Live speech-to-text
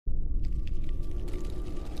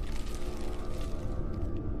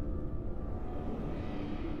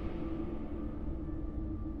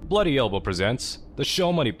Bloody Elbow presents the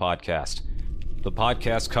Show Money Podcast, the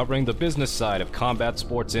podcast covering the business side of combat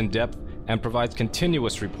sports in depth and provides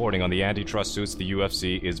continuous reporting on the antitrust suits the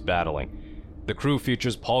UFC is battling. The crew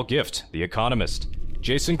features Paul Gift, the economist,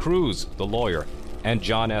 Jason Cruz, the lawyer, and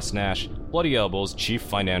John S. Nash, Bloody Elbow's chief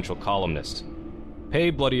financial columnist.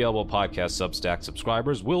 Paid Bloody Elbow Podcast Substack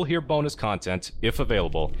subscribers will hear bonus content, if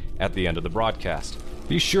available, at the end of the broadcast.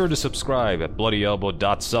 Be sure to subscribe at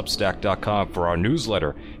bloodyelbow.substack.com for our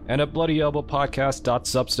newsletter and at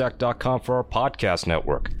bloodyelbowpodcast.substack.com for our podcast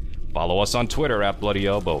network. Follow us on Twitter at Bloody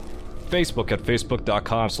Elbow, Facebook at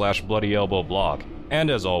facebook.com/bloodyelbowblog, and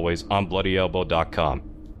as always on bloodyelbow.com.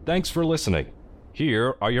 Thanks for listening.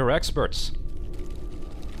 Here are your experts.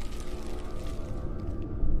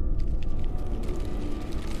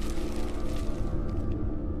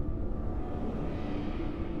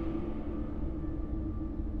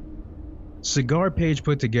 Cigar Page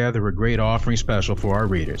put together a great offering special for our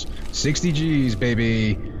readers. 60 G's,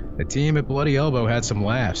 baby! The team at Bloody Elbow had some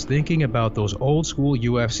laughs thinking about those old school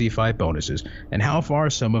UFC fight bonuses and how far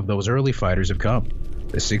some of those early fighters have come.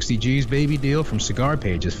 The 60 G's baby deal from Cigar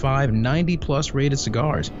Page is 5 90-plus rated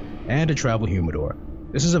cigars and a travel humidor.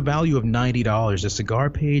 This is a value of $90 that Cigar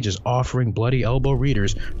Page is offering Bloody Elbow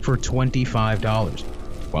readers for $25.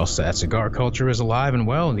 Whilst that cigar culture is alive and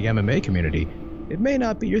well in the MMA community, it may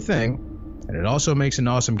not be your thing. And it also makes an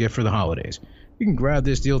awesome gift for the holidays. You can grab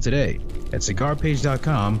this deal today at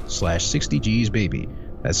cigarpage.com/60gsbaby.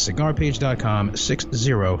 That's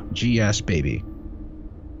cigarpage.com/60gsbaby.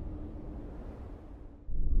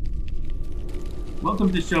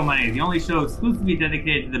 Welcome to Show Money, the only show exclusively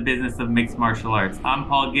dedicated to the business of mixed martial arts. I'm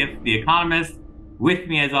Paul Gift, the economist. With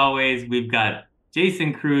me, as always, we've got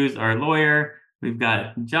Jason Cruz, our lawyer. We've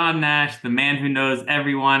got John Nash, the man who knows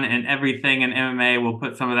everyone and everything in MMA. We'll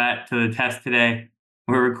put some of that to the test today.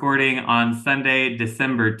 We're recording on Sunday,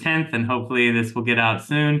 December 10th, and hopefully this will get out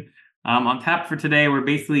soon. On tap for today, we're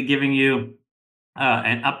basically giving you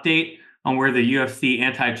an update on where the UFC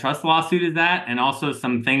antitrust lawsuit is at, and also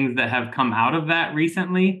some things that have come out of that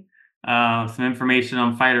recently. Some information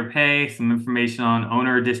on fighter pay, some information on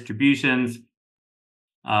owner distributions.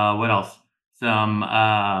 What else? Some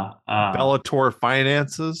Bellator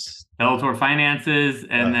finances,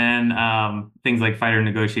 and then things like fighter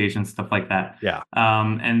negotiations, stuff like that. Yeah.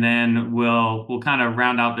 And then we'll kind of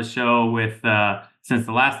round out the show with since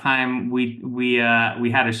the last time we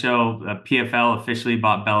had a show, PFL officially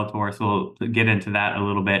bought Bellator, so we'll get into that a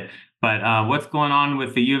little bit. But what's going on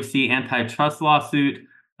with the UFC antitrust lawsuit?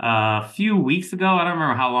 A few weeks ago, I don't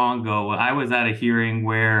remember how long ago, I was at a hearing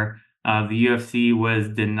where the UFC was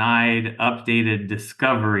denied updated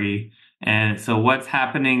discovery. And so what's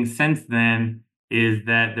happening since then is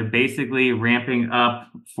that they're basically ramping up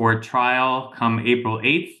for trial come April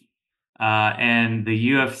 8th. And the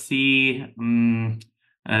UFC,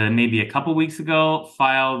 maybe a couple weeks ago,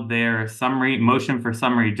 filed their motion for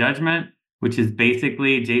summary judgment, which is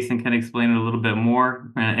basically, Jason can explain it a little bit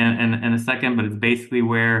more in a second, but it's basically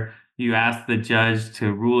where you ask the judge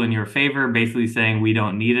to rule in your favor, basically saying we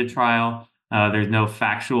don't need a trial. There's no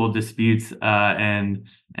factual disputes, and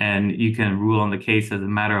you can rule on the case as a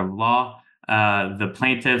matter of law. The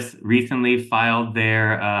plaintiffs recently filed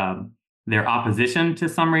their opposition to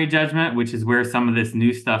summary judgment, which is where some of this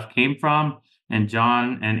new stuff came from. And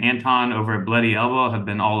John and Anton over at Bloody Elbow have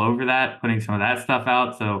been all over that, putting some of that stuff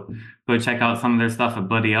out. So go check out some of their stuff at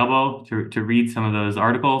Bloody Elbow to read some of those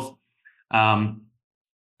articles.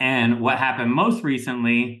 And what happened most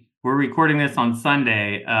recently, we're recording this on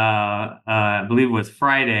Sunday, I believe it was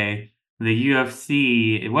Friday, the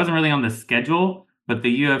UFC, it wasn't really on the schedule, but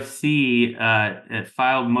the UFC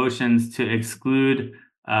filed motions to exclude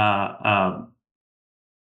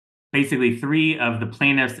basically 3 of the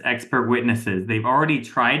plaintiff's expert witnesses. They've already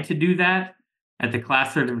tried to do that at the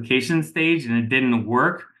class certification stage, and it didn't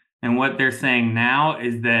work. And what they're saying now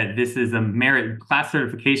is that this is a merit. Class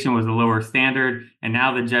certification was a lower standard, and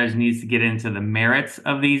now the judge needs to get into the merits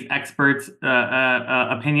of these experts'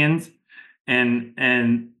 opinions. And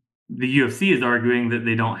the UFC is arguing that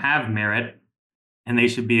they don't have merit and they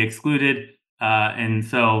should be excluded. And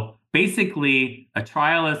so basically, a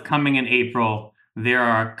trial is coming in April. There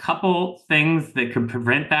are a couple things that could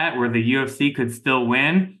prevent that, where the UFC could still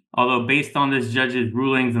win. Although based on this judge's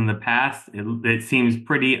rulings in the past, it seems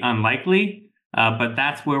pretty unlikely, but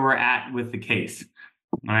that's where we're at with the case.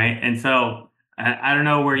 All right. And so I don't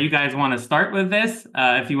know where you guys want to start with this.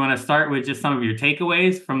 If you want to start with just some of your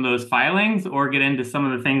takeaways from those filings, or get into some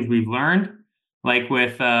of the things we've learned, like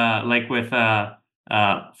with fighter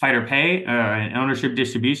pay and ownership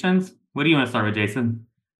distributions. What do you want to start with, Jason?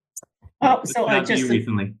 Oh, so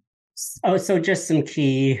recently. So just some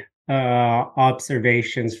key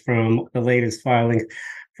observations from the latest filings.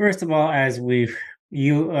 First of all, as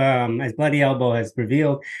Bloody Elbow has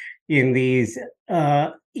revealed in these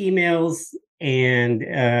emails and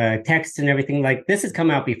texts and everything, like this has come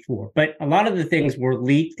out before, but a lot of the things were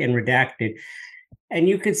leaked and redacted. And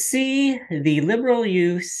you could see the liberal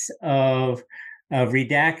use of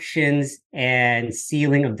redactions and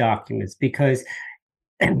sealing of documents, because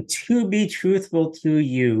to be truthful to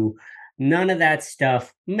you, none of that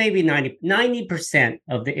stuff, maybe 90%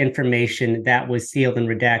 of the information that was sealed and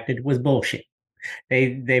redacted was bullshit.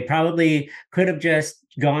 They probably could have just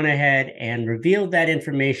gone ahead and revealed that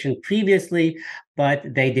information previously, but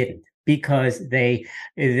they didn't, because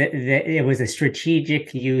it was a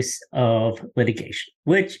strategic use of litigation,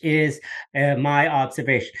 which is my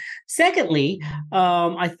observation. Secondly,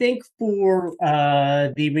 I think for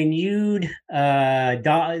the renewed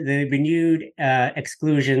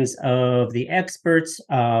exclusions of the experts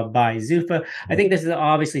by Zuffa, I think this is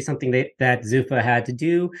obviously something that Zuffa had to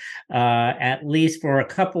do, at least for a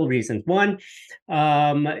couple reasons. One,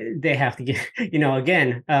 they have to get,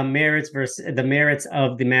 again, merits versus the merits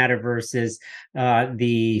of the matter versus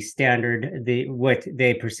the standard, what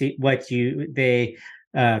they perceive, they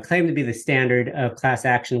claim to be the standard of class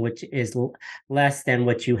action, which is less than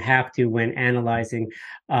what you have to when analyzing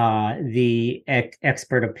the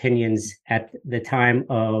expert opinions at the time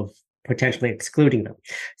of potentially excluding them.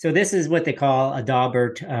 So this is what they call a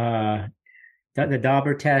the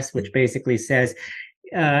Dauber test, which basically says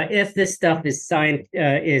if this stuff is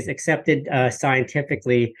accepted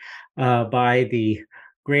scientifically by the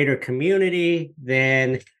greater community,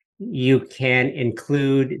 then you can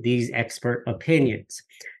include these expert opinions.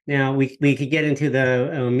 Now, we could get into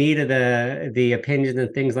the meat of the opinions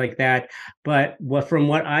and things like that, but from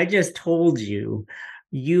what I just told you,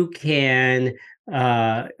 you could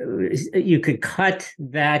cut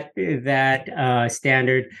that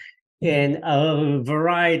standard in a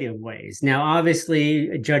variety of ways. Now,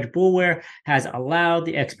 obviously, Judge Boulware has allowed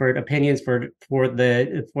the expert opinions for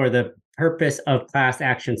the purpose of class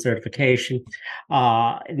action certification.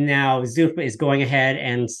 Now, Zuffa is going ahead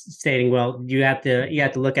and stating, well, you have to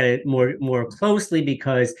look at it more closely,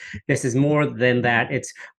 because this is more than that.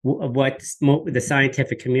 It's what the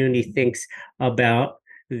scientific community thinks about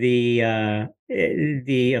the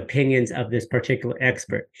opinions of this particular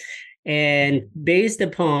expert. And based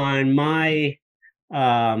upon my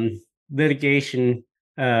litigation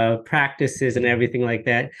practices and everything like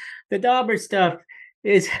that, the Dauber stuff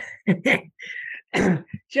is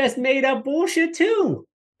just made up bullshit too.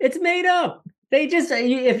 It's made up. They just,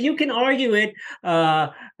 if you can argue it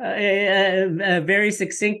very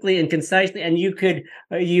succinctly and concisely, and you could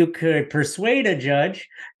persuade a judge,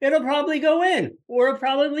 it'll probably go in, or it'll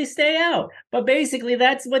probably stay out. But basically,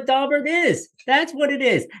 that's what Daubert is. That's what it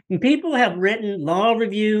is. And people have written law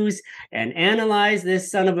reviews and analyzed this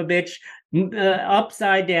son of a bitch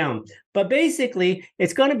upside down. But basically,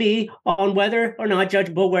 it's going to be on whether or not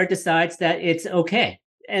Judge Boulware decides that it's okay.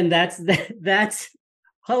 And that's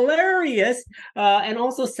hilarious and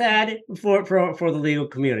also sad for the legal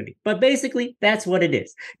community. But basically, that's what it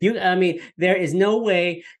is. There is no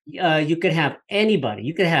way you could have anybody.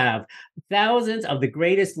 You could have thousands of the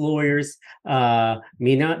greatest lawyers,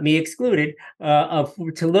 me excluded,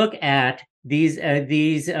 to look at these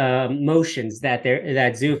motions that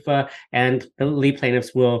Zuffa and the lead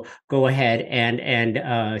plaintiffs will go ahead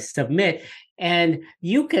and submit. And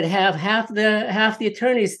you could have half the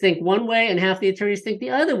attorneys think one way and half the attorneys think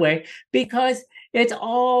the other way, because it's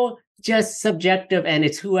all just subjective, and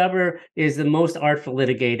it's whoever is the most artful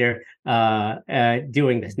litigator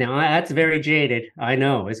doing this. Now, that's very jaded. I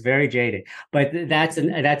know it's very jaded, but that's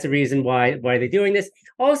a reason why they're doing this.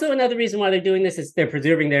 Also, another reason why they're doing this is they're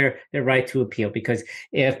preserving their right to appeal, because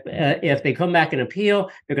if they come back and appeal,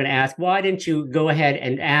 they're going to ask, why didn't you go ahead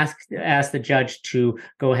and ask the judge to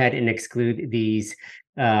go ahead and exclude these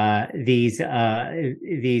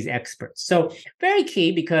experts? So very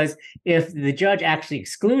key, because if the judge actually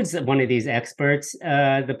excludes one of these experts,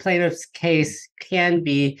 the plaintiff's case can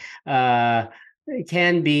be hindered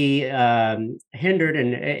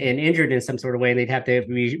and injured in some sort of way, and they'd have to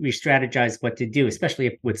re-strategize what to do,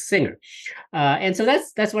 especially with Singer. And so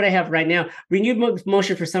that's what I have right now. Renewed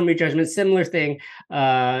motion for summary judgment, similar thing.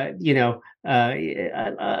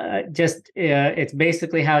 It's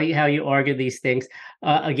basically how you argue these things.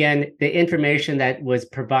 Again, the information that was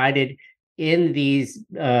provided in these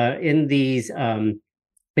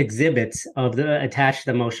exhibits attached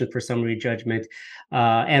to the motion for summary judgment,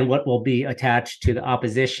 and what will be attached to the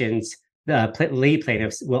opposition's lead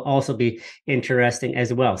plaintiffs will also be interesting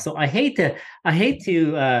as well. So I hate to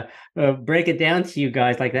break it down to you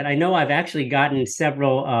guys like that. I know I've actually gotten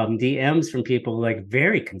several DMs from people like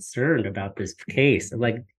very concerned about this case. I'm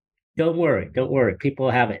like, don't worry,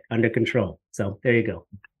 people have it under control. So there you go.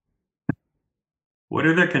 What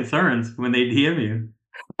are their concerns when they DM you?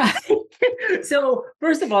 So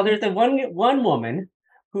first of all, there's the one woman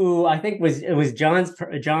who I think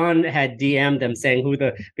John had DM'd them saying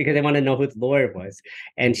because they want to know who the lawyer was,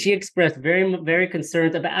 and she expressed very, very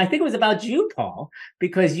concerns about. I think it was about you, Paul,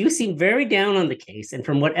 because you seem very down on the case, and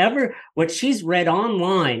from what she's read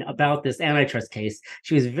online about this antitrust case,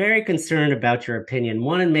 she was very concerned about your opinion.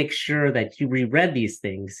 Wanted to make sure that you reread these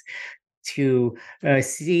things to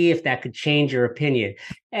see if that could change your opinion,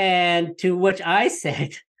 and to which I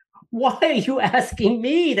said, why are you asking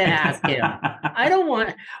me to ask him?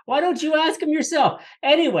 Why don't you ask him yourself?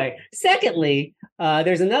 Anyway, secondly,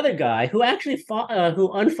 there's another guy who actually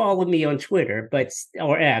who unfollowed me on Twitter,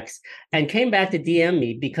 or X, and came back to DM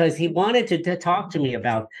me because he wanted to talk to me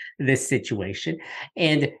about this situation.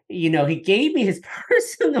 And, he gave me his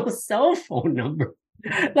personal cell phone number.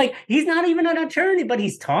 Like, he's not even an attorney, but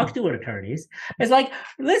he's talked to attorneys. It's like,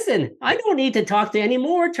 listen, I don't need to talk to any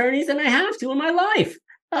more attorneys than I have to in my life.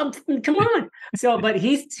 Come on. So, but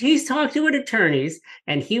he's talked to attorneys,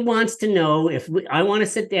 and he wants to know if I want to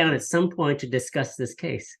sit down at some point to discuss this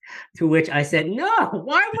case. To which I said, no.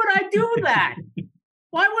 Why would I do that?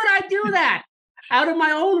 Why would I do that? Out of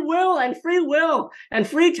my own will and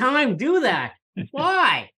free time, do that?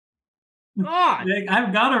 Why? God,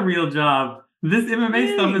 I've got a real job. This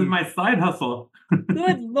MMA stuff is my side hustle.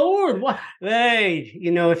 Good Lord! What? Hey,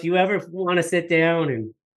 if you ever want to sit down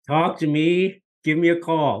and talk to me, give me a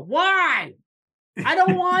call. Why? I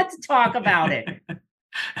don't want to talk about it.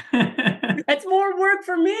 That's more work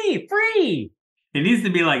for me. Free. It needs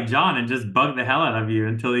to be like John and just bug the hell out of you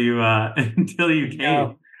until you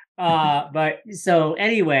cave. But so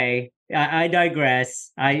anyway, I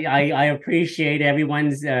digress. I appreciate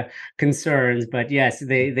everyone's concerns, but yes,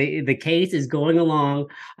 the case is going along.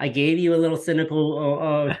 I gave you a little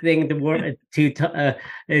cynical thing to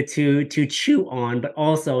chew on, but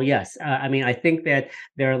also yes, I think that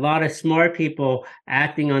there are a lot of smart people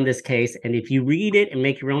acting on this case, and if you read it and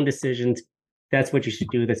make your own decisions, that's what you should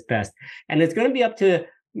do that's best. And it's going to be up to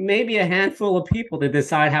maybe a handful of people to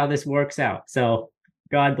decide how this works out. So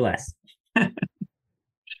God bless.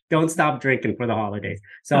 Don't stop drinking for the holidays.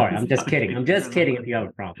 Sorry, I'm just kidding. I'm just kidding if you have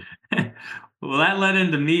a problem. Well, that led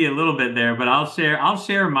into me a little bit there, but I'll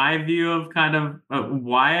share my view of kind of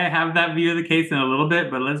why I have that view of the case in a little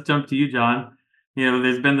bit, but let's jump to you, John.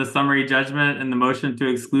 There's been the summary judgment and the motion to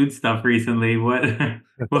exclude stuff recently. What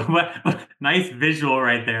nice visual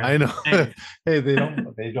right there. I know. Hey, they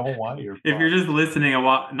don't want your. If you're just listening and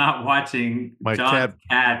not watching, my John's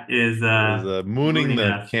cat is mooning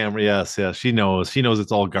the camera. Yes, she knows. She knows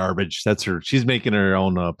it's all garbage. That's her. She's making her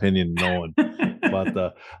own opinion known.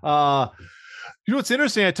 But what's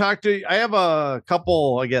interesting? I have a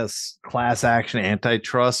couple, I guess, class action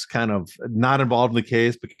antitrust kind of not involved in the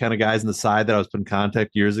case, but kind of guys on the side that I was put in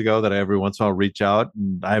contact years ago that I every once in a while reach out,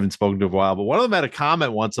 and I haven't spoken to in a while. But one of them had a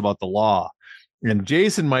comment once about the law, and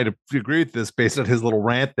Jason might agree with this based on his little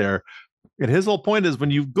rant there. And his whole point is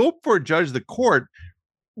when you go for a judge of the court,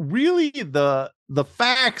 really the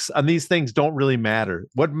facts on these things don't really matter.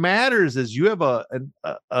 What matters is you have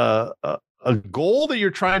a goal that you're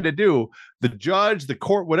trying to do. The judge, the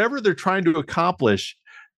court, whatever they're trying to accomplish,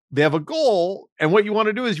 they have a goal. And what you want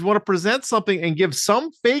to do is you want to present something and give some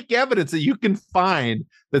fake evidence that you can find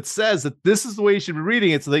that says that this is the way you should be reading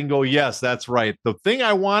it. So they can go, yes, that's right. The thing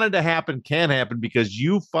I wanted to happen can happen because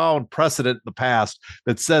you found precedent in the past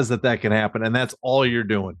that says that can happen. And that's all you're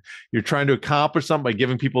doing. You're trying to accomplish something by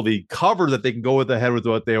giving people the cover that they can go ahead with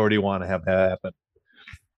what they already want to have happen.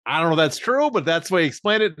 I don't know if that's true, but that's the way he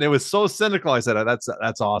explained it. And it was so cynical. I said,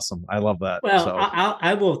 that's awesome. I love that. Well, so.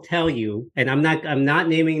 I will tell you, and I'm not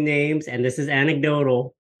naming names, and this is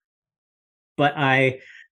anecdotal, but I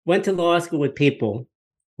went to law school with people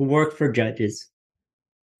who worked for judges.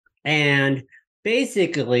 And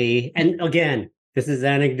basically, and again, this is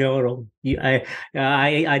anecdotal.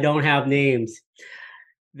 I don't have names.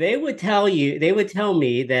 They would tell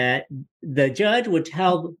me that the judge would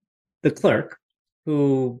tell the clerk,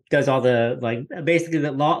 who does all the, basically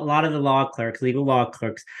a lot of the legal law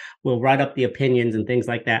clerks will write up the opinions and things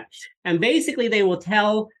like that. And basically they will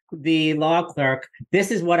tell the law clerk,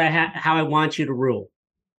 this is what how I want you to rule.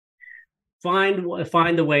 Find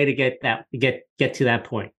the way to get to that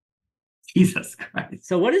point. Jesus Christ.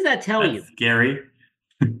 So what does that tell you? Scary.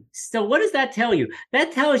 So what does that tell you?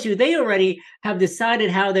 That tells you they already have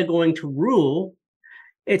decided how they're going to rule.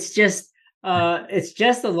 It's just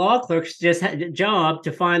the law clerk's job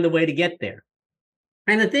to find the way to get there.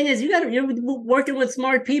 And the thing is, you're working with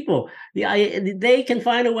smart people. They can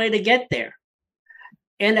find a way to get there.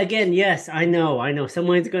 And again, yes, I know.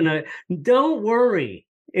 Someone's gonna. Don't worry.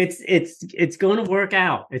 It's going to work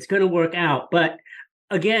out. It's going to work out. But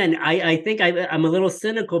again, I think I'm a little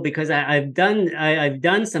cynical because I've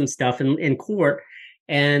done some stuff in court,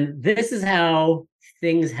 and this is how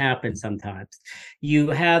things happen sometimes. You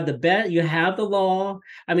have the law.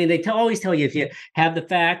 I mean, they always tell you, if you have the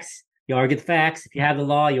facts, you argue the facts. If you have the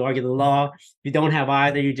law, you argue the law. If you don't have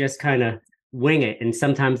either, you just kind of wing it, and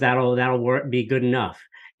sometimes that'll be good enough.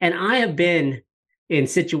 And I have been in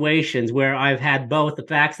situations where I've had both the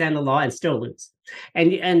facts and the law and still lose.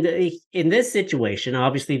 And in this situation,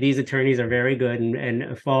 obviously these attorneys are very good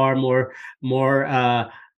and far more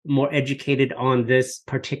educated on this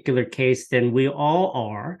particular case than we all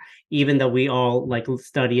are, even though we all like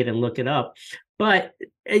study it and look it up. But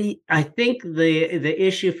I think the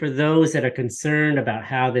issue for those that are concerned about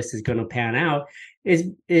how this is going to pan out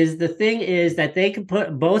is the thing is that they can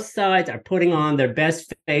both sides are putting on their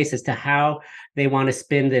best face as to how they want to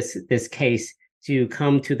spin this case to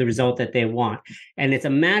come to the result that they want. And it's a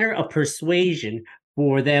matter of persuasion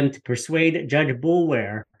for them to persuade Judge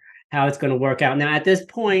Boulware how it's going to work out. Now, at this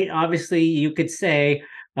point, obviously, you could say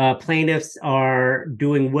plaintiffs are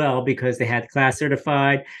doing well because they had class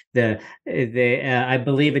certified. I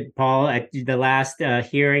believe it, Paul, at the last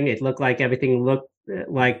hearing, it looked like everything looked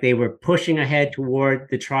like they were pushing ahead toward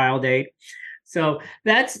the trial date. So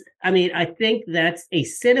I think that's a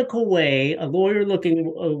cynical way, a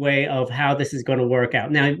lawyer-looking way of how this is going to work out.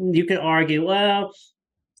 Now, you could argue, well,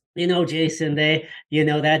 Jason, that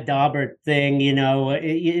Daubert thing,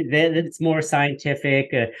 it's more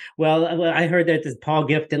scientific. Well, I heard that this Paul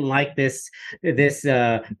Gift didn't like this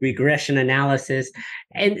regression analysis.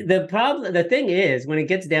 And the thing is, when it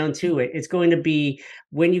gets down to it, it's going to be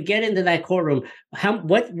when you get into that courtroom,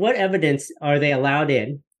 what evidence are they allowed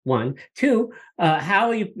in? One, two,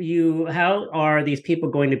 how are these people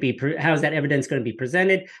going to be? How's that evidence going to be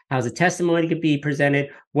presented? How's the testimony going to be presented?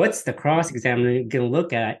 What's the cross-examiner going to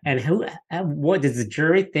look at? And what does the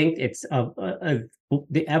jury think it's the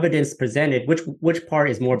evidence presented? Which part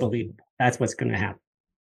is more believable? That's what's going to happen.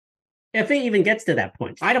 If it even gets to that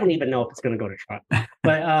point, I don't even know if it's going to go to trial.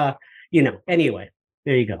 But anyway,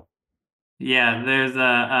 there you go. Yeah, there's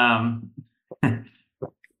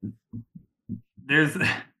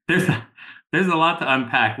there's a lot to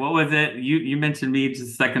unpack. What was it? You mentioned me just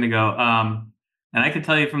a second ago. And I can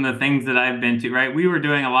tell you from the things that I've been to, right? We were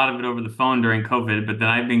doing a lot of it over the phone during COVID, but then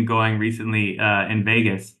I've been going recently in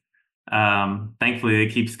Vegas. Thankfully,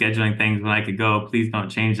 they keep scheduling things when I could go. Please don't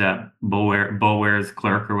change that, Boulware's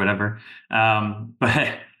clerk or whatever.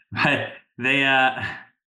 But they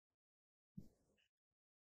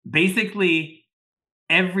basically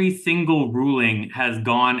every single ruling has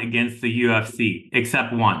gone against the UFC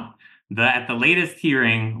except one. At the latest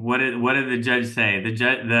hearing, what did the judge say?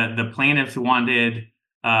 The plaintiffs wanted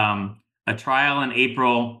a trial in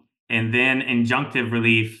April and then injunctive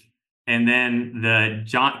relief, and then the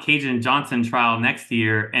Cajun Johnson trial next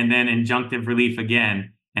year, and then injunctive relief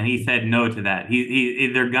again. And he said no to that.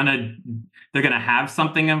 They're gonna have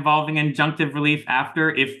something involving injunctive relief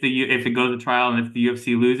after if it goes to trial and if the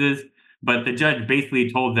UFC loses. But the judge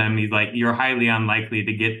basically told them, he's like, you're highly unlikely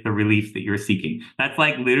to get the relief that you're seeking. That's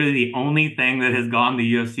like literally the only thing that has gone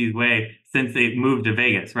the UFC's way since they moved to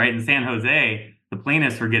Vegas, right? In San Jose, the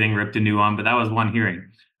plaintiffs were getting ripped a new one, but that was one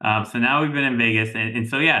hearing. So now we've been in Vegas. And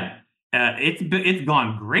so, yeah, it's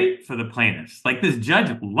gone great for the plaintiffs. Like, this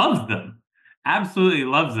judge loves them, absolutely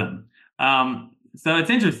loves them. So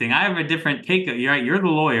it's interesting. I have a different take. You're the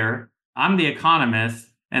lawyer. I'm the economist.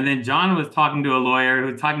 And then John was talking to a lawyer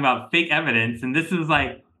who was talking about fake evidence. And this is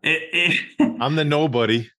like, I'm the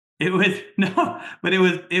nobody. It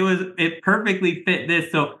perfectly fit this.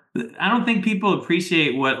 So I don't think people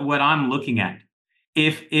appreciate what I'm looking at.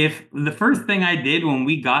 If the first thing I did when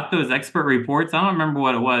we got those expert reports, I don't remember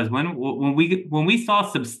what it was. When we saw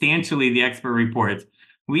substantially the expert reports,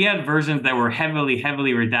 we had versions that were heavily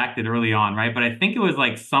redacted early on, right? But I think it was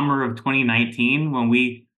like summer of 2019 when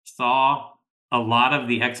we saw a lot of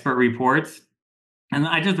the expert reports, and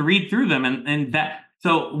I just read through them, and that.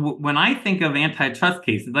 So when I think of antitrust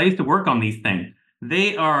cases, I used to work on these things. And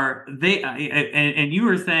you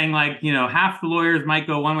were saying, like, half the lawyers might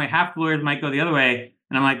go one way, half the lawyers might go the other way,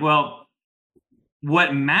 and I'm like, well,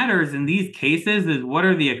 what matters in these cases is what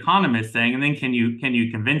are the economists saying, and then can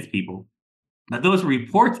you convince people. But those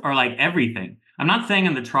reports are like everything. I'm not saying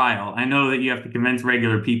in the trial. I know that you have to convince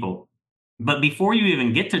regular people, but before you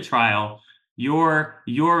even get to trial, your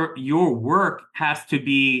work has to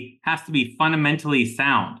be fundamentally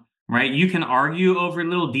sound, right? You can argue over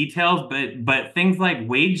little details, but things like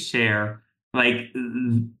wage share, like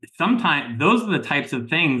sometimes those are the types of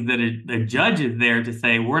things that a judge is there to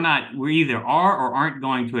say we either are or aren't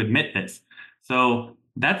going to admit this. So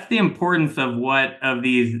that's the importance of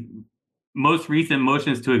these most recent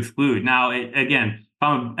motions to exclude. Now, again,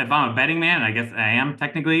 if I'm a betting man, I guess I am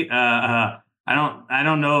technically. I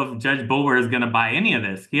don't know if Judge Boulware is going to buy any of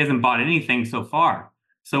this. He hasn't bought anything so far.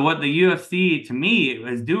 So what the UFC, to me,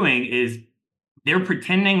 is doing is they're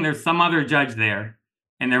pretending there's some other judge there,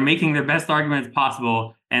 and they're making their best arguments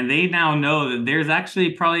possible. And they now know that there's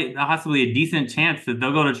actually possibly a decent chance that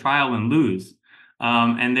they'll go to trial and lose.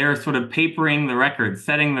 And they're sort of papering the record,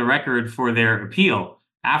 setting the record for their appeal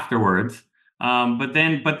afterwards. But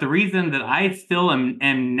the reason that I still am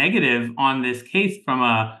negative on this case from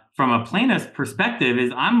a plaintiff's perspective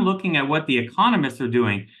is I'm looking at what the economists are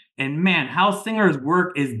doing. And man, Hal Singer's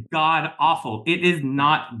work is god awful. It is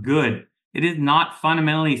not good. It is not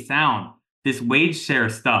fundamentally sound. This wage share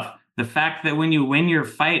stuff, the fact that when you win your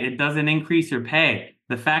fight, it doesn't increase your pay.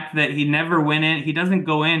 The fact that he never went in, he doesn't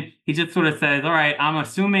go in, he just sort of says, all right, I'm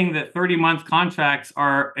assuming that 30-month contracts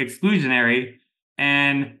are exclusionary,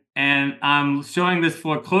 and I'm showing this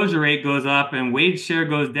foreclosure rate goes up and wage share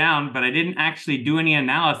goes down, but I didn't actually do any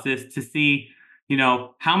analysis to see,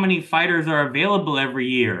 how many fighters are available every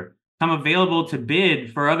year, come available to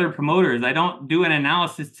bid for other promoters. I don't do an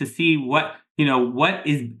analysis to see what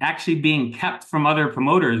is actually being kept from other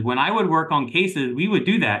promoters. When I would work on cases, we would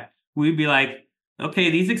do that. We'd be like,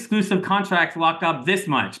 okay, these exclusive contracts lock up this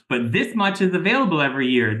much, but this much is available every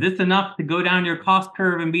year. This enough to go down your cost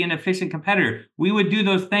curve and be an efficient competitor. We would do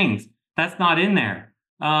those things. That's not in there.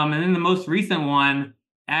 And then the most recent one,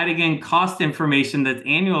 adding in cost information that's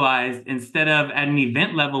annualized instead of at an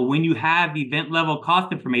event level when you have event level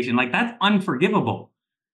cost information. Like, that's unforgivable.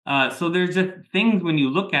 So there's just things when you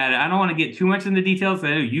look at it. I don't want to get too much in the details.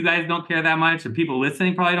 I know you guys don't care that much, or people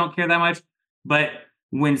listening probably don't care that much. But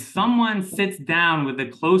when someone sits down with a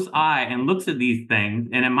close eye and looks at these things,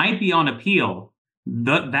 and it might be on appeal,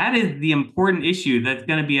 that is the important issue that's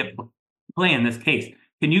going to be at play in this case.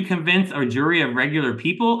 Can you convince a jury of regular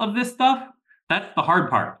people of this stuff? That's the hard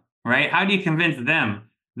part, right? How do you convince them?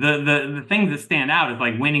 The things that stand out is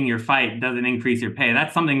like winning your fight doesn't increase your pay.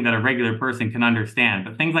 That's something that a regular person can understand.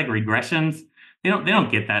 But things like regressions, they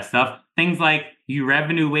don't get that stuff. Things like you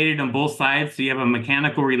revenue weighted on both sides, so you have a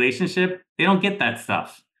mechanical relationship, they don't get that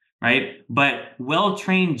stuff, right? But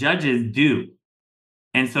well-trained judges do.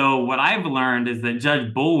 And so what I've learned is that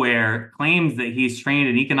Judge Boulware claims that he's trained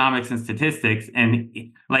in economics and statistics,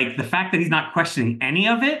 and like the fact that he's not questioning any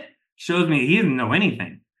of it shows me he doesn't know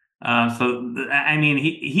anything. So I mean,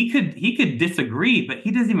 he could disagree, but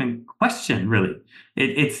he doesn't even question really.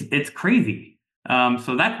 It's crazy.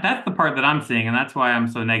 So that's the part that I'm seeing, and that's why I'm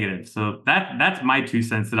so negative. So that's my 2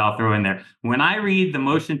 cents that I'll throw in there. When I read the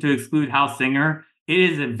motion to exclude Hal Singer, it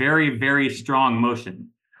is a very, very strong motion.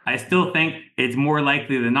 I still think it's more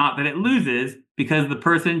likely than not that it loses because the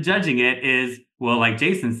person judging it is, well, like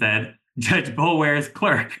Jason said, Judge Boulware's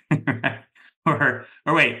clerk. Or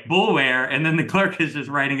wait, Boulware, and then the clerk is just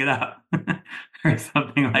writing it up or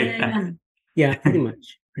something like that. Yeah, pretty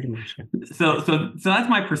much. Yeah. So that's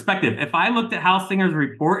my perspective. If I looked at Hal Singer's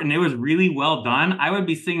report and it was really well done, I would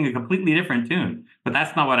be singing a completely different tune. But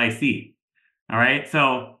that's not what I see. All right.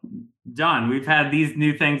 So, John, we've had these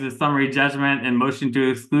new things with summary judgment and motion to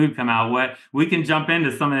exclude come out. What we can jump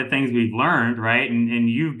into some of the things we've learned, right? And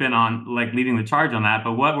you've been on like leading the charge on that.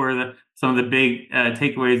 But what were some of the big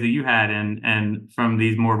takeaways that you had and from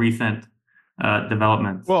these more recent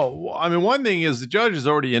developments? Well, I mean, one thing is the judge has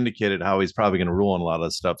already indicated how he's probably going to rule on a lot of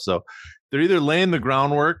this stuff. So they're either laying the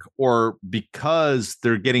groundwork, or because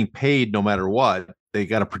they're getting paid no matter what, they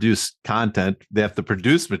got to produce content. They have to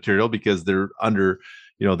produce material because they're under,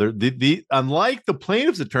 they're unlike the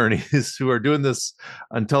plaintiff's attorneys who are doing this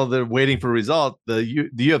until they're waiting for a result. The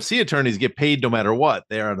UFC attorneys get paid no matter what.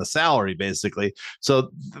 They are on a salary basically.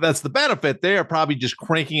 So that's the benefit. They are probably just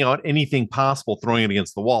cranking out anything possible, throwing it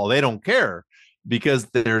against the wall. They don't care because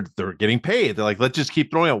they're getting paid. They're like, let's just keep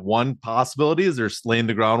throwing out one possibility. Is they're laying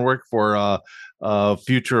the groundwork for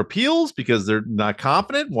future appeals because they're not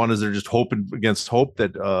confident. One is they're just hoping against hope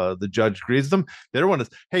that the judge agrees with them. The other one is,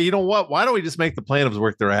 hey, you know what? Why don't we just make the plaintiffs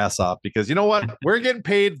work their ass off? Because you know what? We're getting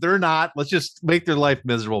paid. They're not. Let's just make their life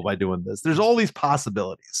miserable by doing this. There's all these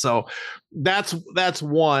possibilities. So that's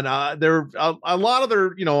one. There a lot of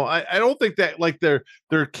their, I don't think that like their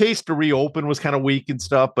case to reopen was kind of weak and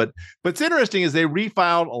stuff. But what's interesting is they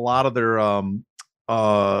refiled a lot of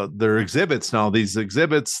their exhibits. Now these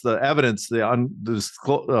exhibits, the evidence,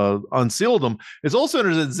 unsealed them. It's also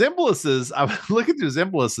interesting. Zimbalist's, I'm looking through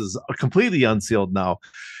Zimbalist's are completely unsealed now.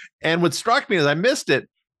 And what struck me as I missed it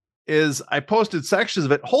is I posted sections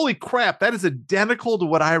of it. Holy crap, that is identical to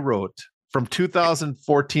what I wrote from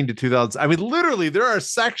 2014 to 2000. I mean, literally, there are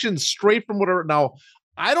sections straight from whatever. Now,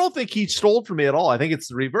 I don't think he stole from me at all. I think it's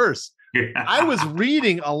the reverse. I was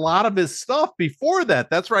reading a lot of his stuff before that.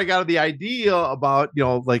 That's where I got the idea about,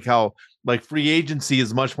 like how like free agency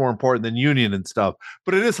is much more important than union and stuff.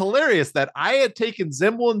 But it is hilarious that I had taken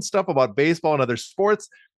Zimbalist and stuff about baseball and other sports.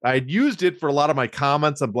 I'd used it for a lot of my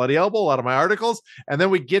comments on Bloody Elbow, a lot of my articles. And then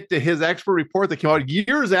we get to his expert report that came out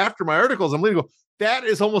years after my articles. I'm going to go, that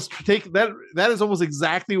is almost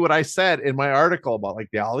exactly what I said in my article about like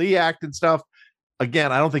the Ali Act and stuff.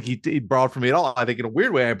 Again, I don't think he borrowed from me at all. I think in a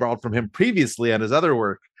weird way, I borrowed from him previously on his other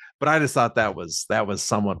work, but I just thought that was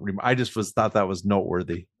somewhat. Thought that was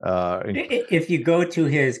noteworthy. If you go to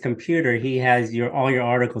his computer, he has all your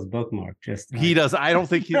articles bookmarked. He does. I don't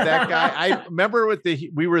think he's that guy. I remember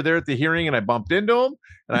we were there at the hearing, and I bumped into him,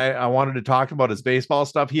 and I wanted to talk about his baseball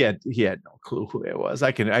stuff. He had no clue who it was.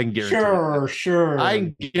 I can guarantee. Sure. I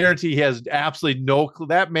can guarantee he has absolutely no clue.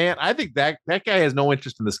 That man, I think that guy has no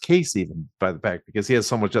interest in this case, even by the fact, because he has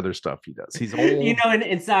so much other stuff he does. He's old. And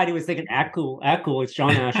inside he was thinking, "Act cool, it's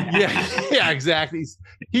John Nash." yeah, exactly.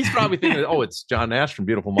 He's probably thinking, "Oh, it's John Nash from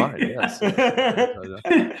Beautiful Mind." Yes.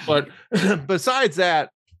 But besides that,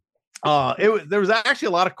 there was actually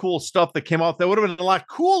a lot of cool stuff that came out that would have been a lot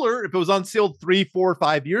cooler if it was unsealed 3, 4,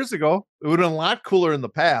 5 years ago. It would have been a lot cooler in the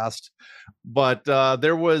past. But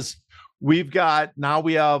we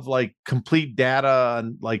have like complete data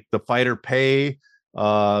on like the fighter pay,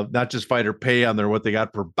 not just fighter pay on their what they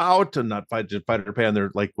got per bout, and not fighter pay on their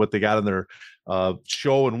like what they got in their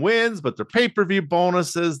show and wins, but their pay-per-view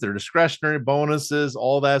bonuses, their discretionary bonuses,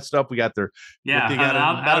 all that stuff. We got their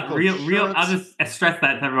I'll just stress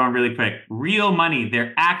that to everyone really quick. Real money,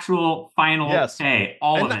 their actual final pay,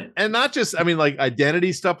 all of it, and not just like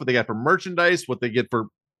identity stuff, what they got for merchandise, what they get for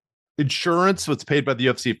insurance, what's paid by the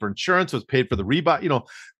UFC for insurance, what's paid for the Reebok,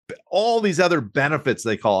 all these other benefits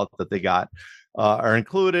they call it that they got. Are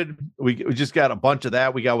included. We just got a bunch of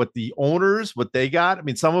that. We got what the owners, what they got. I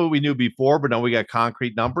mean, some of it we knew before, but now we got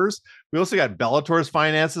concrete numbers. We also got Bellator's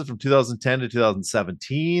finances from 2010 to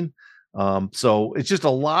 2017. So it's just a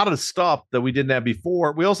lot of stuff that we didn't have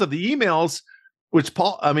before. We also have the emails, which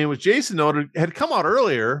Jason noted had come out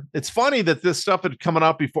earlier. It's funny that this stuff had come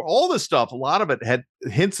out before. All this stuff, a lot of it had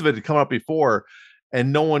hints of it had come out before,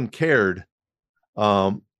 and no one cared.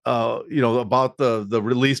 About the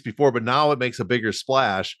release before, but now it makes a bigger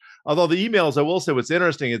splash. Although the emails, I will say what's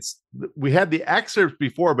interesting, we had the excerpts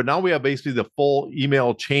before, but now we have basically the full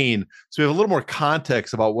email chain. So we have a little more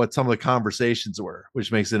context about what some of the conversations were,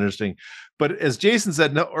 which makes it interesting. But as Jason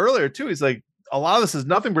said earlier too, he's like, a lot of this is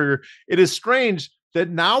nothing burger. It is strange that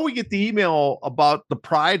now we get the email about the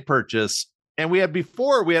Pride purchase. And we had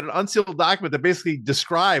an unsealed document that basically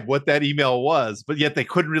described what that email was, but yet they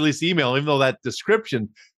couldn't release email, even though that description,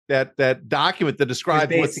 that document that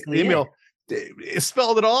described what's the email, it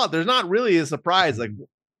spelled it all out. There's not really a surprise. Like,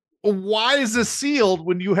 why is this sealed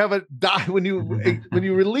when you have when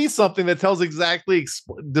you release something that tells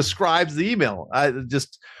describes the email?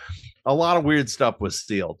 Just a lot of weird stuff was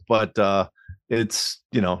sealed, but it's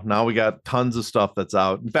now we got tons of stuff that's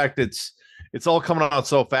out. In fact, it's all coming out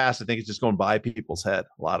so fast. I think it's just going by people's head,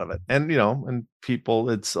 a lot of it. And, and people,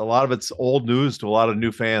 it's a lot of it's old news to a lot of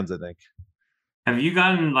new fans, I think. Have you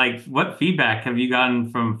gotten what feedback have you gotten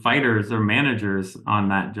from fighters or managers on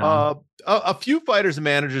that, John? A few fighters and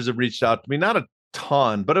managers have reached out to me, not a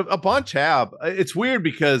ton, but a bunch have. It's weird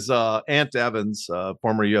because Ant Evans,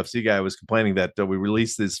 former UFC guy, was complaining that we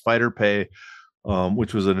released this fighter pay,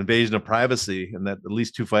 which was an invasion of privacy, and that at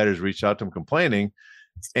least 2 fighters reached out to him complaining.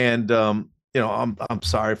 And I'm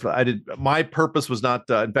sorry my purpose was not,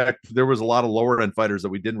 in fact, there was a lot of lower end fighters that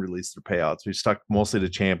we didn't release their payouts. We stuck mostly to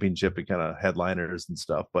championship and kind of headliners and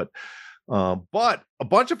stuff. But a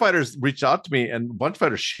bunch of fighters reached out to me, and a bunch of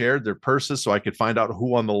fighters shared their purses so I could find out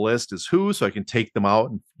who on the list is who, so I can take them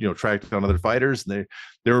out and, track down other fighters. And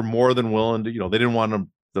they were more than willing to, they didn't want to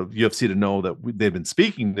the UFC to know that they've been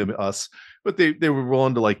speaking to us, but they were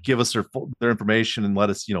willing to like give us their information and let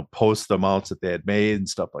us, post the amounts that they had made and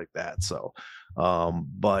stuff like that. So,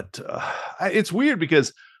 it's weird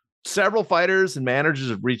because several fighters and managers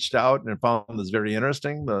have reached out and found this very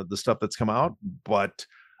interesting, the stuff that's come out, but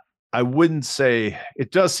I wouldn't say,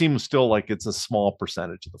 it does seem still like it's a small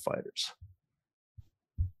percentage of the fighters.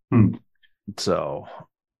 So,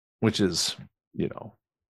 which is,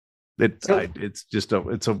 it's just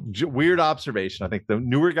a weird observation. I think the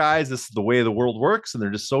newer guys, this is the way the world works, and they're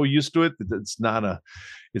just so used to it that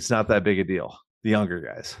it's not that big a deal. The younger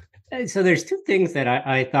guys. So there's two things that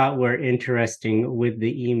I thought were interesting with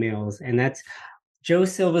the emails, and that's Joe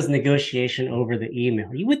Silva's negotiation over the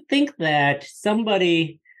email. You would think that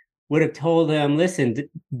somebody would have told them, listen,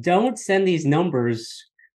 don't send these numbers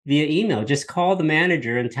via email. Just call the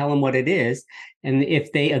manager and tell them what it is. And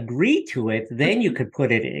if they agree to it, then you could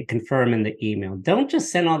confirm in the email. Don't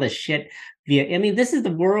just send all this shit via. I mean, this is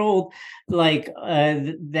the world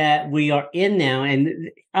that we are in now. And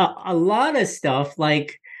a lot of stuff,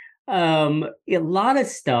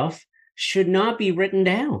 should not be written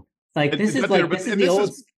down. Like this is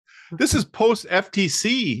post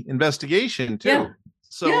FTC investigation too. Yeah.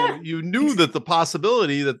 So you knew that the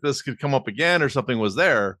possibility that this could come up again or something was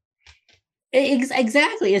there.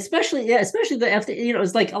 Exactly, especially the FTC.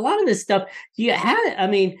 It's like a lot of this stuff you had. I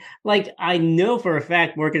mean, like I know for a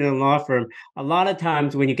fact, working in a law firm, a lot of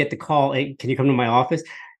times when you get the call, hey, can you come to my office?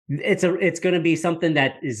 It's going to be something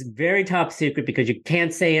that is very top secret because you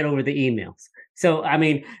can't say it over the emails. So I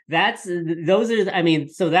mean,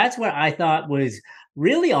 so that's what I thought was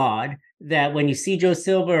really odd, that when you see Joe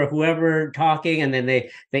Silva or whoever talking, and then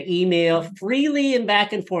they email freely and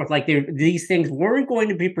back and forth, like these things weren't going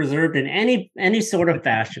to be preserved in any sort of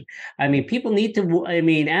fashion. I mean, people need to. I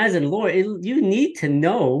mean, as a lawyer, you need to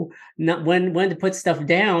know when to put stuff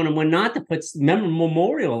down and when not to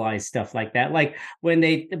memorialize stuff like that. Like when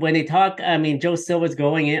they talk. I mean, Joe Silva's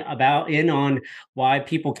going in on why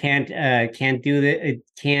people can't do that.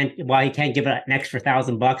 Why he can't give an extra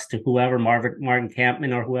 $1,000 to whoever, Martin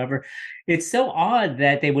Kampman or whoever. It's so odd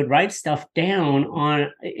that they would write stuff down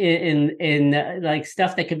in like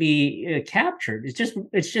stuff that could be captured.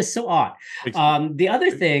 It's just so odd. The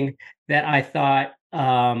other thing that I thought,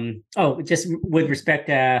 just with respect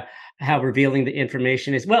to how revealing the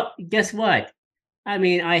information is, well, guess what? I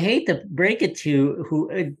mean, I hate to break it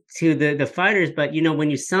to the fighters, but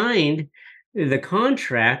when you signed the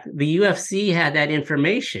contract, the UFC had that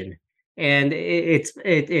information. And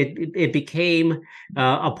it became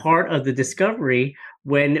a part of the discovery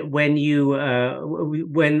when the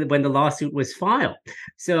lawsuit was filed.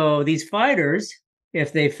 So these fighters,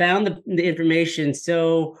 if they found the information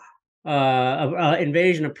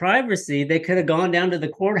invasion of privacy, they could have gone down to the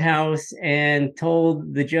courthouse and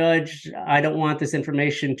told the judge, "I don't want this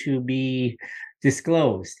information to be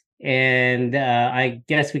disclosed." And I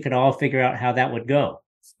guess we could all figure out how that would go.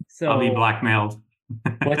 So I'll be blackmailed.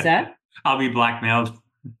 What's that? I'll be blackmailed.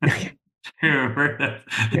 Remember that?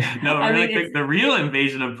 No, I think the real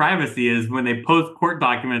invasion of privacy is when they post court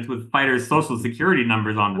documents with fighters' social security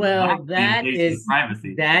numbers on them. Well,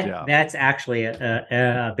 privacy. That's actually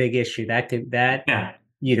a big issue. That's really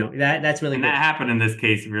and that happened in this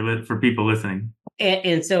case for people listening.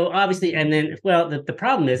 And so obviously, and then, well, the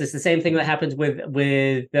problem is it's the same thing that happens with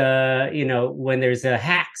when there's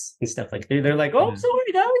hacks and stuff like that. They're like, oh,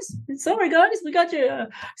 sorry guys, we got your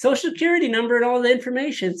social security number and all the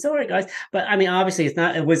information. Sorry guys, but I mean, obviously,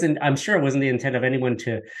 I'm sure it wasn't the intent of anyone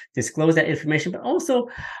to disclose that information. But also,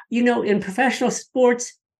 in professional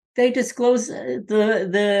sports, they disclose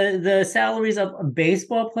the salaries of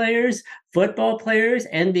baseball players, football players,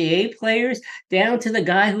 NBA players, down to the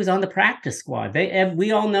guy who's on the practice squad.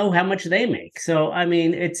 We all know how much they make. So I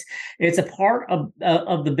mean, it's a part of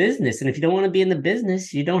the business, and if you don't want to be in the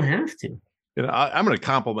business, you don't have to. I'm going to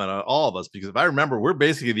compliment all of us, because if I remember, we're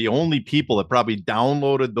basically the only people that probably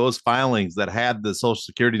downloaded those filings that had the social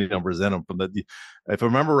security numbers in them. If I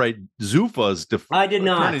remember right, Zuffa's. I did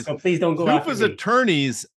not. So please don't go after me. Zuffa's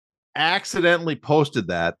attorneys accidentally posted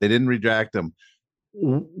that. They didn't redact them.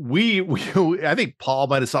 I think Paul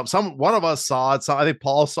might have saw one of us saw it. So I think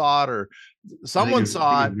Paul saw it, or someone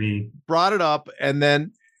saw it, brought it up, and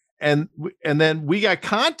then we got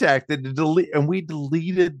contacted to delete, and we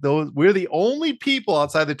deleted those. We're the only people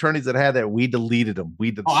outside the attorneys that had that. We deleted them.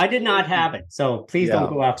 I did not have it, so please don't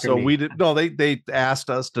go after me. So we did. No, they asked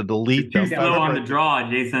us to delete them. Too slow on the draw,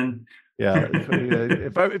 Jason. Yeah,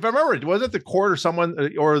 if I remember, was it the court or someone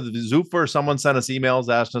or the Zuffa or someone sent us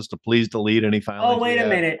emails asking us to please delete any filings? Oh, wait a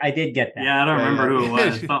minute, I did get that. Yeah, I don't remember who it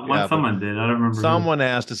was. Yeah, Someone did. I don't remember. Someone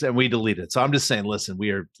asked us, and we deleted it. So I'm just saying, listen,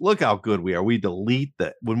 look how good we are. We delete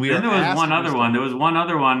that when we Then are. there was one other one. There was one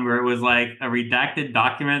other one where it was like a redacted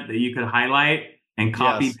document that you could highlight and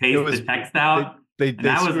copy paste the text out.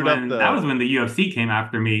 That was when the UFC came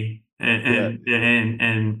after me and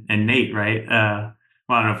Nate, right?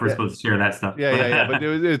 Well, I don't know if we're supposed to share that stuff. Yeah. But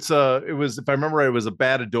it was, if I remember right, it was a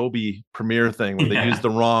bad Adobe Premiere thing where they used the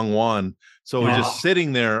wrong one. So it was just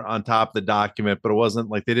sitting there on top of the document, but it wasn't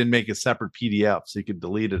like they didn't make a separate PDF so you could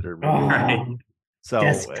delete it or right. So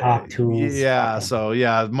desktop tools. Yeah. So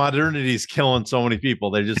modernity is killing so many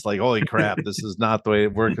people. They're just like, holy crap, this is not the way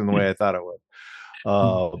it working the way I thought it would.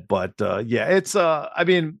 It's I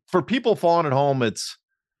mean, for people falling at home,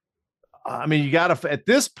 you gotta, at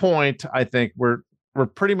this point, I think we're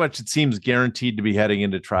pretty much, it seems, guaranteed to be heading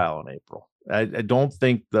into trial in April. I don't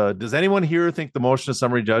think does anyone here think the motion of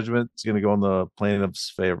summary judgment is going to go in the plaintiff's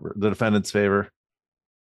favor, the defendant's favor?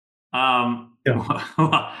 Again,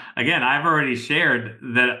 I've already shared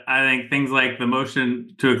that I think things like the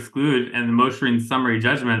motion to exclude and the motion summary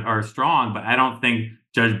judgment are strong, but I don't think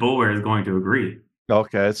Judge Boulware is going to agree.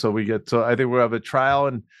 Okay, so I think we'll have a trial,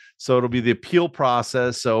 and so it'll be the appeal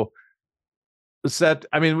process. So we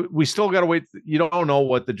still got to wait. You don't know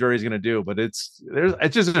what the jury's going to do, but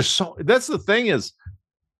there's so, that's the thing is,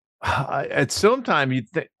 at some time you'd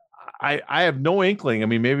think, I have no inkling. I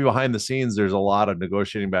mean, maybe behind the scenes there's a lot of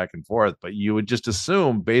negotiating back and forth, but you would just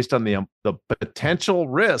assume, based on the potential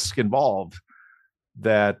risk involved,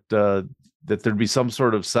 that there'd be some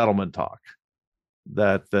sort of settlement talk.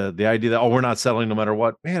 That the idea that, we're not settling no matter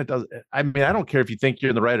what, man, it does. I mean, I don't care if you think you're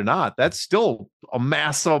in the right or not. That's still a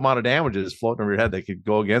massive amount of damages floating over your head that could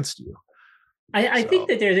go against you. I think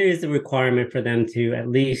that there is a requirement for them to at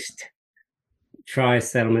least try a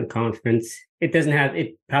settlement conference.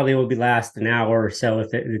 It probably will last an hour or so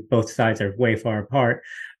if both sides are way far apart.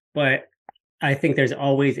 But I think there's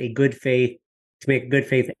always to make a good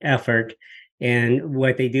faith effort. And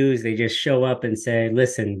what they do is they just show up and say,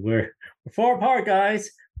 listen, we're far apart,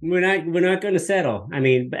 guys. We're not going to settle. I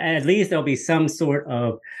mean, at least there'll be some sort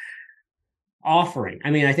of offering.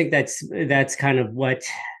 I mean, I think that's kind of what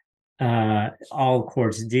all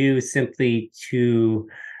courts do, simply to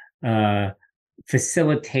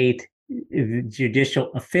facilitate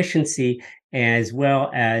judicial efficiency, as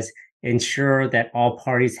well as ensure that all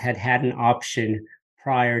parties had an option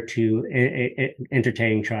prior to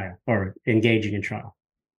entertaining trial or engaging in trial.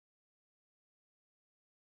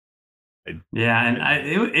 Yeah, and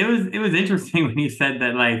it was interesting when you said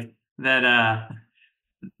that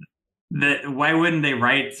that why wouldn't they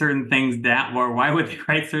write certain things down, or why would they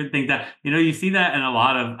write certain things down? You see that in a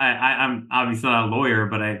lot of I'm obviously not a lawyer,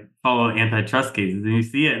 but I follow antitrust cases, and you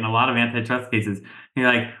see it in a lot of antitrust cases. And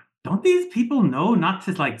you're like, don't these people know not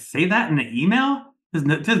to say that in the email? Does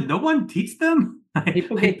no one teach them?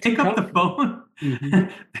 People pick up the phone.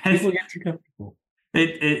 Mm-hmm. People get too comfortable.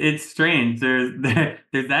 It's strange. There's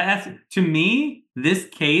that. To me, this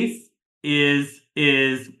case is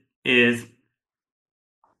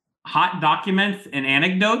hot documents and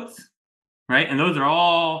anecdotes, right? And those are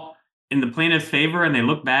all in the plaintiff's favor, and they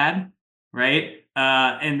look bad, right?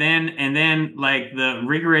 And then like the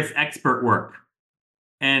rigorous expert work,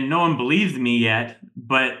 and no one believes me yet,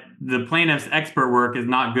 but the plaintiff's expert work is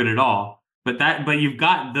not good at all. But you've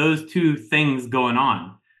got those two things going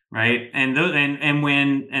on, right? And those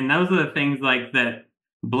those are the things like that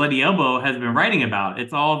Bloody Elbow has been writing about.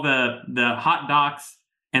 It's all the hot docs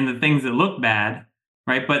and the things that look bad,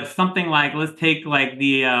 right? But something like, let's take like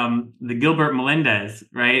the Gilbert Melendez,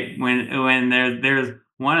 right? When there's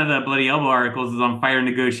one of the Bloody Elbow articles is on fire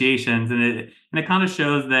negotiations, and it kind of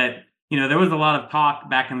shows that there was a lot of talk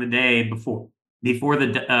back in the day before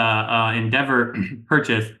the Endeavor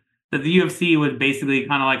purchase, that the UFC was basically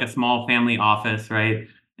kind of like a small family office, right?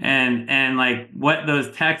 And like what those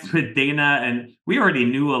texts with Dana, and we already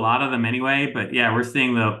knew a lot of them anyway, but yeah, we're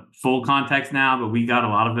seeing the full context now, but we got a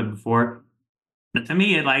lot of it before. But to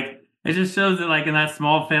me, it just shows that like in that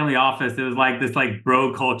small family office, it was like this like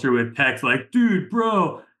bro culture with text like, dude,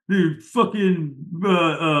 fucking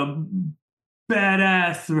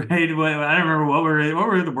badass, right? I don't remember what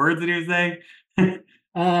were the words that he was saying.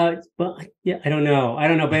 But yeah, I don't know,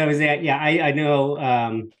 but I was I know.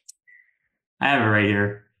 I have it right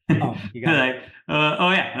here. Oh, you got it.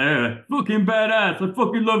 Fucking badass. I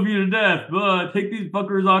fucking love you to death. Take these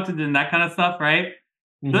fuckers oxygen, that kind of stuff, right?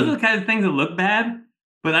 Mm-hmm. Those are the kind of things that look bad,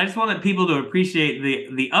 but I just wanted people to appreciate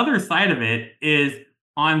the other side of it is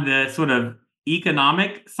on the sort of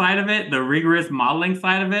economic side of it, the rigorous modeling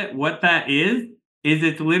side of it, what that is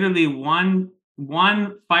it's literally one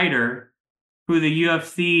fighter who the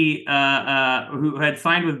UFC who had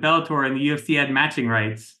signed with Bellator, and the UFC had matching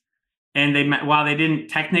rights. And while they didn't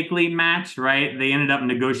technically match, right, they ended up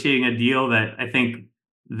negotiating a deal that I think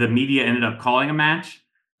the media ended up calling a match.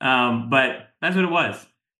 But that's what it was.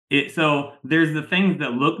 So there's the things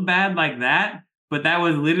that look bad like that, but that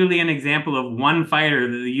was literally an example of one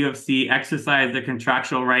fighter that the UFC exercised their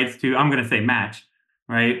contractual rights to, I'm going to say, match,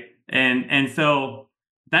 right? And so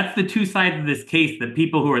that's the two sides of this case that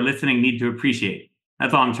people who are listening need to appreciate.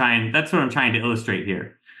 That's what I'm trying to illustrate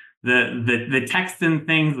here. The text and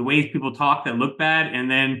things, the ways people talk that look bad,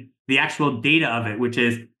 and then the actual data of it, which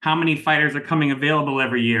is how many fighters are coming available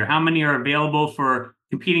every year, how many are available for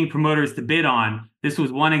competing promoters to bid on. This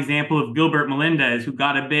was one example of Gilbert Melendez, who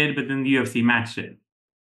got a bid, but then the UFC matched it.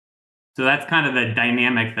 So that's kind of the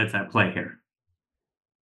dynamic that's at play here.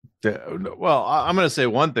 Well, I'm going to say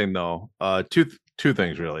one thing though. Two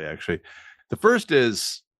things really, actually. The first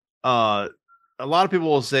is a lot of people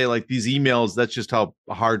will say like these emails, that's just how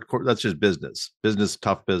hardcore, that's just business,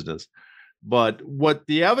 tough business. But what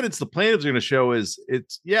the evidence the plaintiffs are going to show is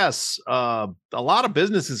it's yes, a lot of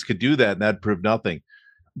businesses could do that and that'd prove nothing.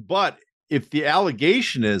 But if the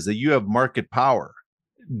allegation is that you have market power,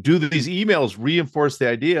 do these emails reinforce the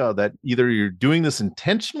idea that either you're doing this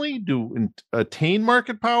intentionally to attain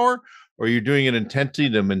market power, or you're doing it intentionally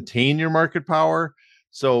to maintain your market power?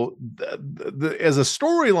 So as a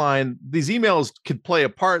storyline, these emails could play a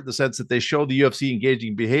part in the sense that they show the UFC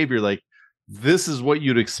engaging behavior like this is what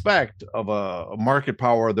you'd expect of a market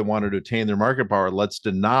power that wanted to attain their market power. Let's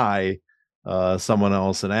deny someone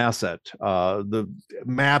else an asset. The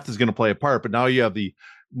math is going to play a part, but now you have the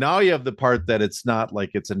part that it's not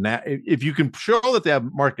like it's if you can show that they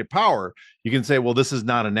have market power, you can say, well, this is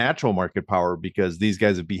not a natural market power because these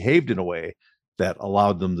guys have behaved in a way that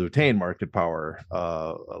allowed them to attain market power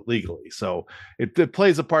legally. So it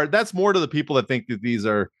plays a part. That's more to the people that think that these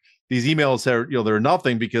emails are, they're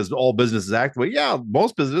nothing because all businesses act the way. Yeah,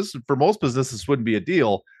 for most businesses wouldn't be a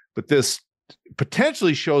deal, but this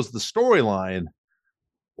potentially shows the storyline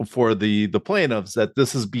for the plaintiffs that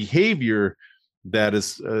this is behavior that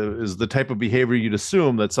is the type of behavior you'd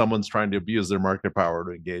assume that someone's trying to abuse their market power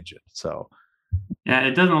to engage in. So yeah,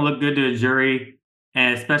 it doesn't look good to a jury,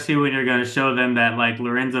 and especially when you're going to show them that like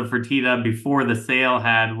Lorenzo Fertitta before the sale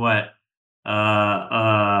had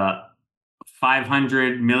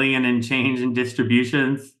 500 million in change in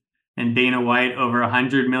distributions, and Dana White over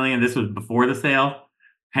 100 million. This was before the sale,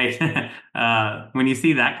 right? When you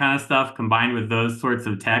see that kind of stuff combined with those sorts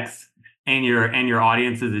of texts, and your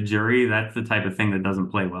audience is a jury, that's the type of thing that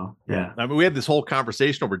doesn't play well. Yeah. I mean, we had this whole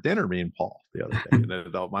conversation over dinner, me and Paul, the other day.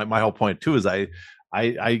 My whole point too is I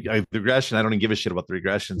regression. I don't even give a shit about the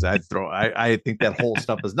regressions. I think that whole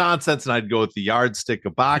stuff is nonsense, and I'd go with the yardstick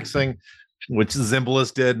of boxing, which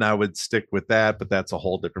Zimbalist did, and I would stick with that. But that's a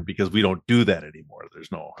whole different, because we don't do that anymore.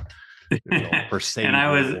 There's no per se. And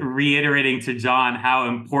I was reiterating to John how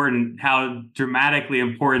dramatically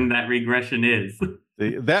important that regression is.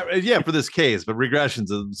 For this case, but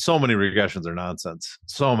so many regressions are nonsense.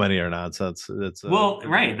 So many are nonsense. It's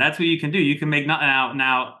right. That's what you can do. You can make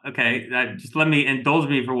now. Okay, just let me indulge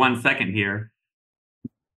me for 1 second here,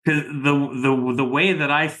 because the way that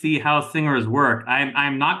I see how singers work,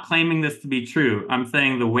 I'm not claiming this to be true. I'm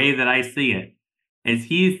saying the way that I see it is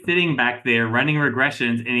he's sitting back there running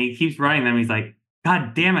regressions, and he keeps running them. He's like,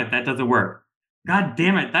 God damn it, that doesn't work. God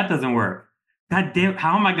damn it, that doesn't work. God damn,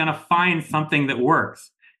 how am I going to find something that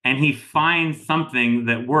works? And he finds something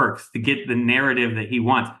that works to get the narrative that he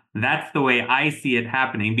wants. That's the way I see it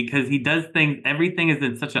happening, because he does things, everything is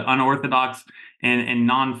in such an unorthodox and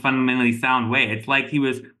non-fundamentally sound way. It's like he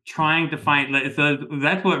was trying to find, so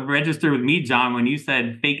that's what registered with me, John, when you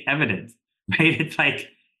said fake evidence, right? It's like,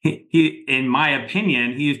 he, in my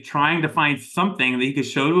opinion, he's trying to find something that he could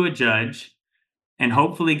show to a judge and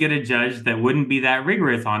hopefully get a judge that wouldn't be that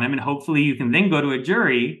rigorous on him. And hopefully you can then go to a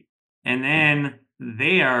jury, and then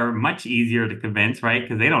they are much easier to convince, right?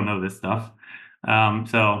 Because they don't know this stuff.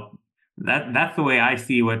 So that's the way I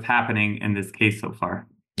see what's happening in this case so far.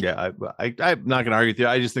 Yeah, I'm not going to argue with you.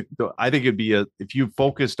 I think it'd be if you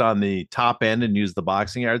focused on the top end and used the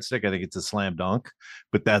boxing yardstick, I think it's a slam dunk,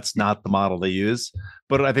 but that's not the model they use.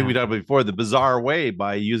 But I think we talked about before, the bizarre way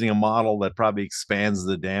by using a model that probably expands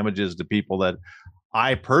the damages to people that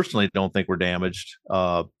I personally don't think were damaged.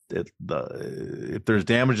 If there's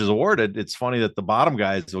damages awarded, it's funny that the bottom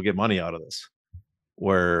guys will get money out of this.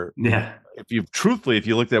 where if you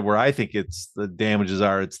looked at where I think it's the damages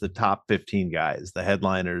are, it's the top 15 guys, the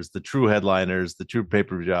headliners, the true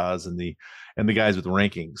pay-per-views, and the guys with the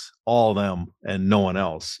rankings, all of them and no one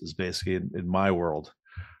else is basically in my world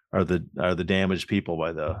are the damaged people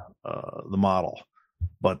by the model.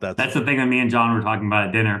 But that's the thing that me and John were talking about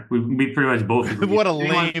at dinner. We pretty much both agree. What a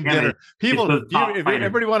lame dinner. People, if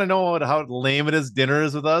everybody want to know how lame dinner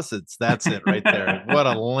is with us, that's it right there. What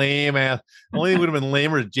a lame ass. Only would have been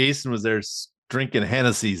lamer if Jason was there drinking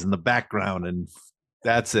Hennessy's in the background, and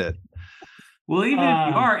that's it. Well, even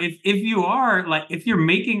if you're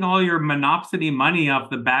making all your monopsony money off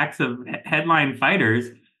the backs of headline fighters,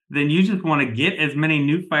 then you just want to get as many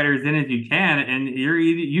new fighters in as you can, and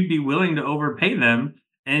you'd be willing to overpay them,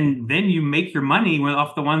 and then you make your money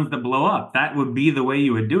off the ones that blow up. That would be the way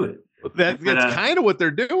you would do it. That's kind of what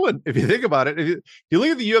they're doing, if you think about it. If you look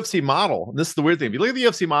at the UFC model, and this is the weird thing, if you look at the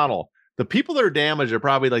UFC model, the people that are damaged are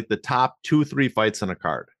probably like the top 2-3 fights on a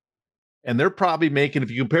card. And they're probably making,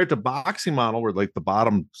 if you compare it to boxing model, where like the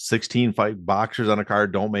bottom 16 fight boxers on a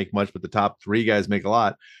card don't make much, but the top 3 guys make a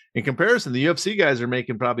lot. In comparison, the UFC guys are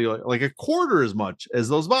making probably like a quarter as much as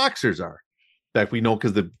those boxers are. In fact, we know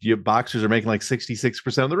because the boxers are making like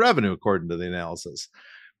 66% of the revenue, according to the analysis.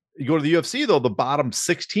 You go to the UFC, though, the bottom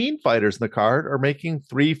 16 fighters in the card are making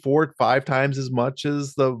 3, 4, 5 times as much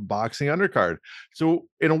as the boxing undercard. So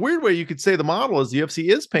in a weird way, you could say the model is the UFC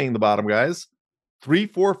is paying the bottom guys 3,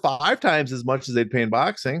 4, 5 times as much as they'd pay in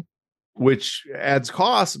boxing, which adds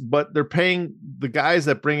costs, but they're paying the guys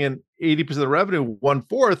that bring in 80% of the revenue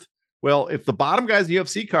 1/4. Well, if the bottom guys in the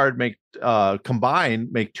UFC card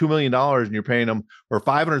combined make $2 million and you're paying them, or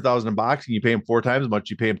 $500,000 in boxing, you pay them 4 times as much,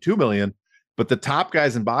 you pay them $2 million. But the top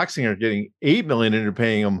guys in boxing are getting $8 million and you're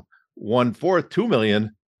paying them 1/4, $2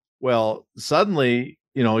 million. Well, suddenly,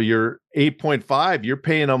 you're 8.5, you're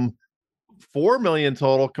paying them $4 million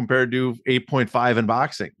total compared to 8.5 in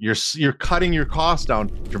boxing. You're cutting your costs down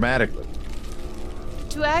dramatically.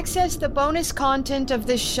 To access the bonus content of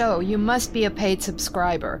this show, you must be a paid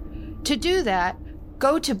subscriber. To do that,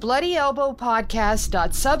 go to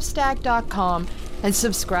bloodyelbowpodcast.substack.com and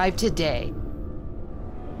subscribe today.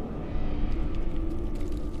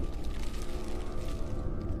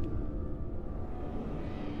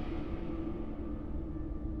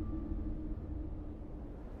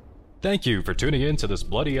 Thank you for tuning in to this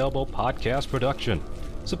Bloody Elbow Podcast production.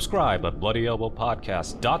 Subscribe at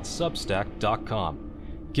bloodyelbowpodcast.substack.com.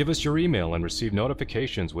 Give us your email and receive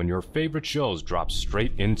notifications when your favorite shows drop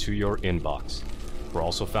straight into your inbox. We're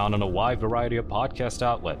also found on a wide variety of podcast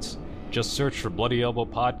outlets. Just search for Bloody Elbow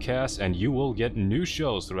Podcast and you will get new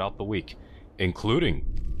shows throughout the week, including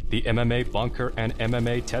the MMA Bunker and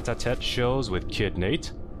MMA Tete-a-Tete shows with Kid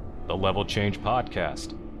Nate, the Level Change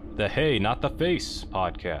Podcast, the Hey Not the Face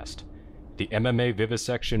Podcast, the MMA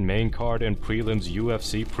Vivisection main card and prelims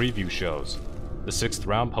UFC preview shows, the 6th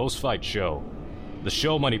Round Post-Fight Show, the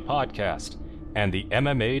Show Money Podcast, and the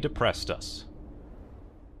MMA Depressed Us.